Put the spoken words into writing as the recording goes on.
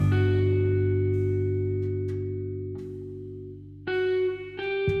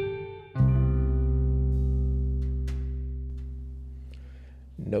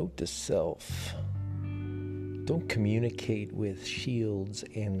Note to self: don't communicate with shields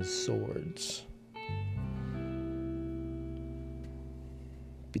and swords.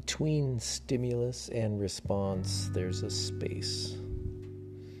 Between stimulus and response, there's a space.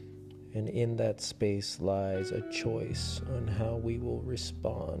 And in that space lies a choice on how we will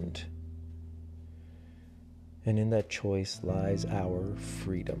respond. And in that choice lies our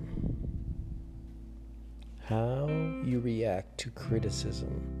freedom. How you react to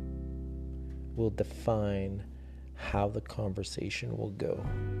criticism will define how the conversation will go.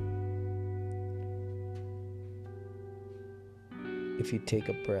 If you take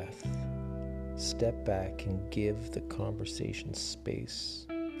a breath, step back and give the conversation space,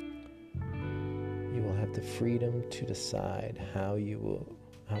 you will have the freedom to decide how you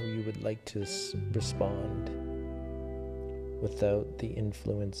would like to respond without the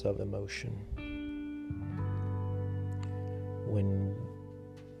influence of emotion.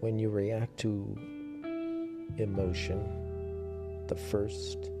 When you react to emotion, the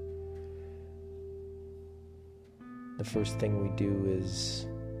first thing we do is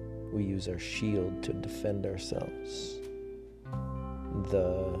we use our shield to defend ourselves.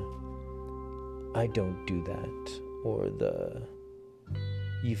 I don't do that, or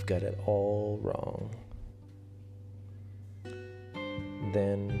you've got it all wrong.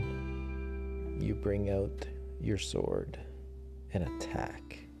 Then you bring out your sword and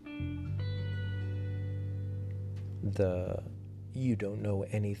attack. You don't know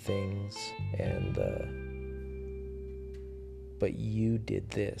anything, but you did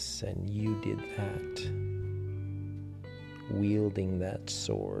this and you did that. Wielding that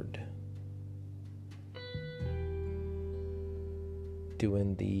sword.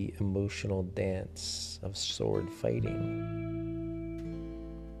 Doing the emotional dance of sword fighting.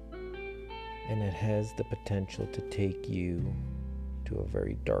 And it has the potential to take you to a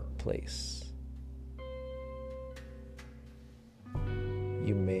very dark place.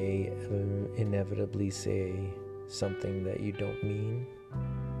 You may inevitably say something that you don't mean,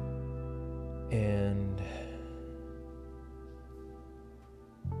 and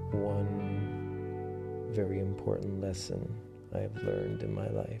one very important lesson I've learned in my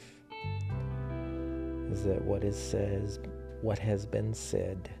life is that what has been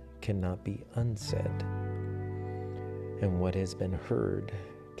said cannot be unsaid, and what has been heard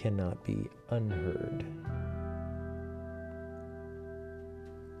cannot be unheard.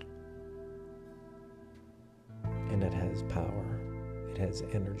 And it has power, it has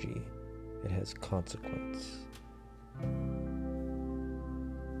energy, it has consequence.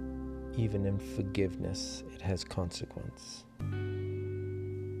 Even in forgiveness, it has consequence.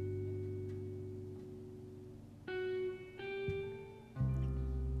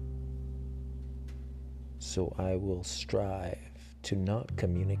 So I will strive to not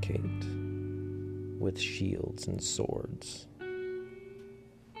communicate with shields and swords.